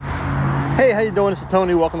Hey, how you doing? This is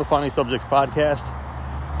Tony. Welcome to Finding Subjects Podcast.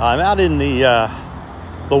 I'm out in the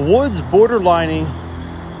woods borderlining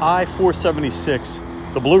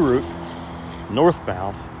I-476, the Blue Route,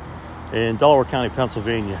 northbound in Delaware County,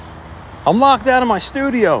 Pennsylvania. I'm locked out of my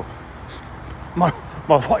studio. My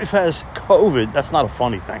wife has COVID. That's not a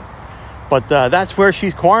funny thing. But that's where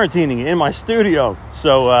she's quarantining, in my studio.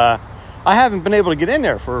 So I haven't been able to get in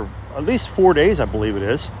there for at least 4 days, I believe it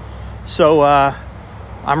is. So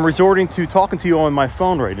I'm resorting to talking to you on my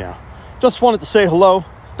phone right now. Just wanted to say hello.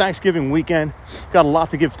 Thanksgiving weekend. Got a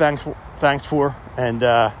lot to give thanks for. And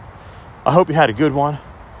I hope you had a good one.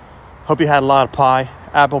 Hope you had a lot of pie.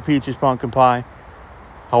 Apple, peaches, pumpkin pie.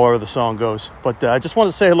 However the song goes. But I just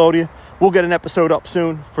wanted to say hello to you. We'll get an episode up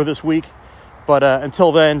soon for this week. But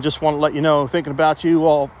until then, just want to let you know, thinking about you,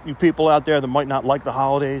 all you people out there that might not like the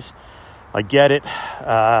holidays. I get it.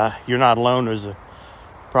 You're not alone. There's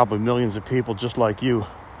probably millions of people just like you,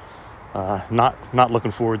 not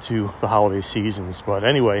looking forward to the holiday seasons. But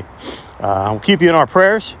anyway, we'll keep you in our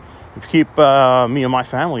prayers. Keep me and my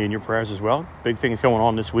family in your prayers as well. Big things going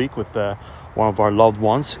on this week with one of our loved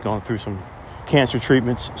ones going through some cancer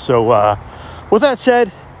treatments. So with that said,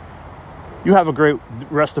 you have a great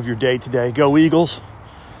rest of your day today. Go Eagles,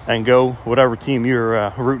 and go whatever team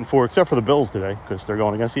you're rooting for, except for the Bills today, because they're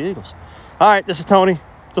going against the Eagles. All right, this is Tony,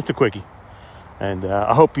 just a quickie. And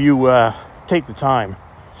I hope you take the time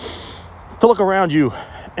to look around you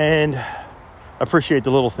and appreciate the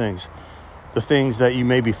little things, the things that you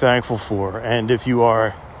may be thankful for. And if you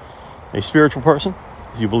are a spiritual person,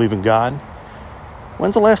 if you believe in God,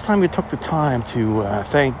 when's the last time you took the time to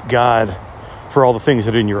thank God for all the things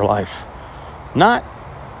that are in your life? Not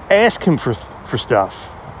ask him for stuff,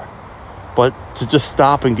 but to just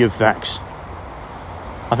stop and give thanks.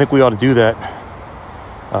 I think we ought to do that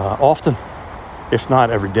often, if not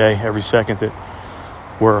every day, every second that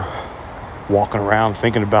we're walking around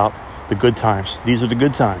thinking about the good times. These are the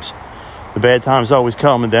good times. The bad times always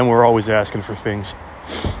come, and then we're always asking for things.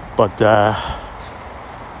 But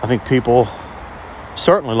I think people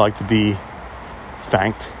certainly like to be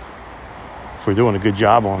thanked for doing a good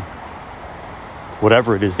job on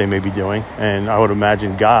whatever it is they may be doing. And I would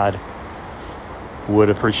imagine God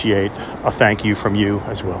would appreciate a thank you from you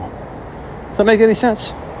as well. Does that make any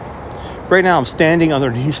sense? Right now I'm standing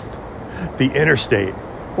underneath the interstate.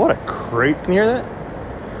 What a can you hear that?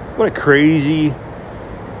 What a crazy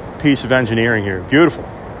piece of engineering here. Beautiful.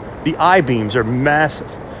 The I-beams are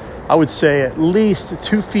massive. I would say at least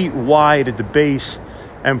 2 feet wide at the base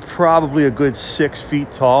and probably a good 6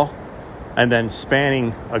 feet tall. And then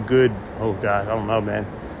spanning a good, oh God, I don't know, man.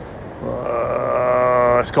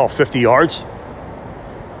 It's called 50 yards.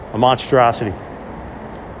 A monstrosity.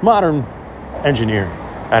 Modern engineering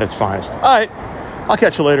at its finest. All right, I'll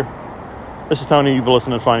catch you later. This is Tony. You've been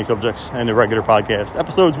listening to Finding Subjects and the regular podcast.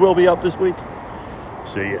 Episodes will be up this week.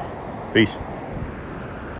 See ya. Peace.